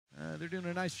they're doing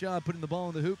a nice job putting the ball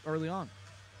in the hoop early on.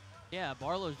 Yeah,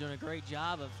 Barlow's doing a great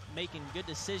job of making good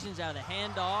decisions out of the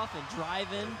handoff and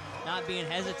driving, not being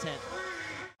hesitant.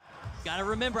 Got to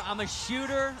remember, I'm a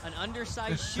shooter, an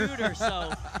undersized shooter,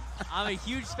 so I'm a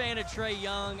huge fan of Trae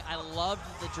Young. I loved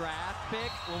the draft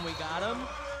pick when we got him.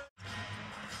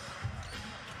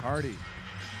 Hardy,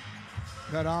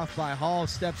 cut off by Hall,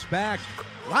 steps back,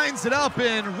 lines it up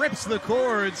and rips the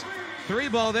cords.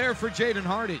 3-ball there for Jaden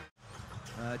Hardy.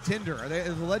 Tinder, are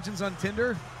the legends on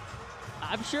Tinder?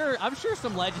 I'm sure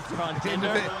some legends are on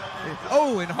Tinder.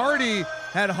 Oh, and Hardy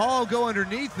had Hall go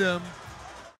underneath them.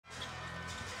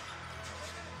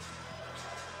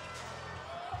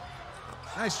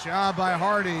 Nice job by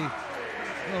Hardy. A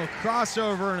little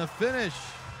crossover and a finish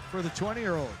for the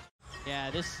 20-year-old.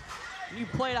 Yeah, you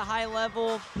play at a high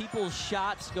level, people's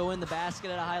shots go in the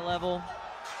basket at a high level.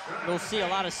 You'll see a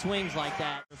lot of swings like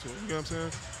that. You know what I'm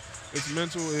saying? It's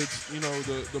mental, it's, you know,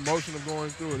 the motion of going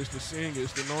through it, it's the seeing it,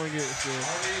 it's the knowing it,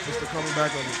 it's the coming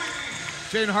back of it.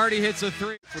 Jaden Hardy hits a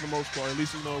 3. For the most part, at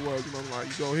least you know it was. You know, like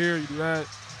you go here, you do that,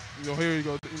 you go here, you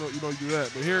go, you do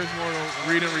that. But here it's more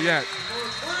on read and react.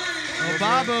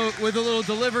 Baba with a little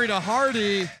delivery to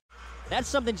Hardy. That's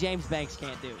something James Banks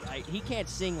can't do, right? He can't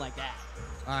sing like that.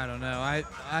 I don't know.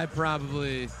 I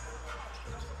probably,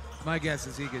 my guess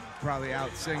is he could probably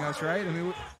out-sing us, right? I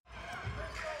mean,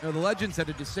 the Legends had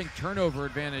a distinct turnover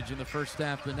advantage in the first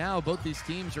half, but now both these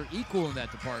teams are equal in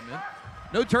that department.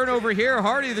 No turnover here.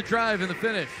 Hardy the drive and the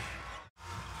finish.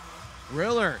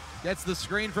 Riller gets the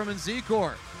screen from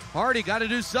Nzikor. Hardy got to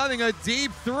do something. A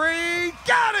deep 3.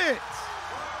 Got it!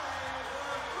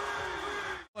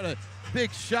 What a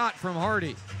big shot from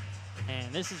Hardy.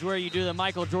 And this is where you do the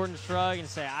Michael Jordan shrug and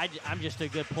say, I'm just a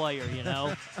good player, you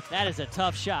know? That is a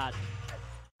tough shot.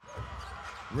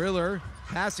 Riller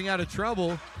passing out of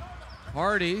trouble.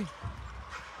 Hardy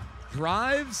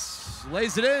drives,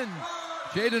 lays it in.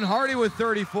 Jaden Hardy with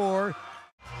 34.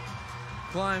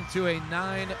 Climbed to a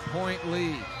 9-point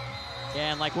lead.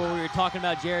 Yeah, and like what we were talking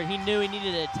about, Jared, he knew he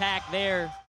needed to attack there.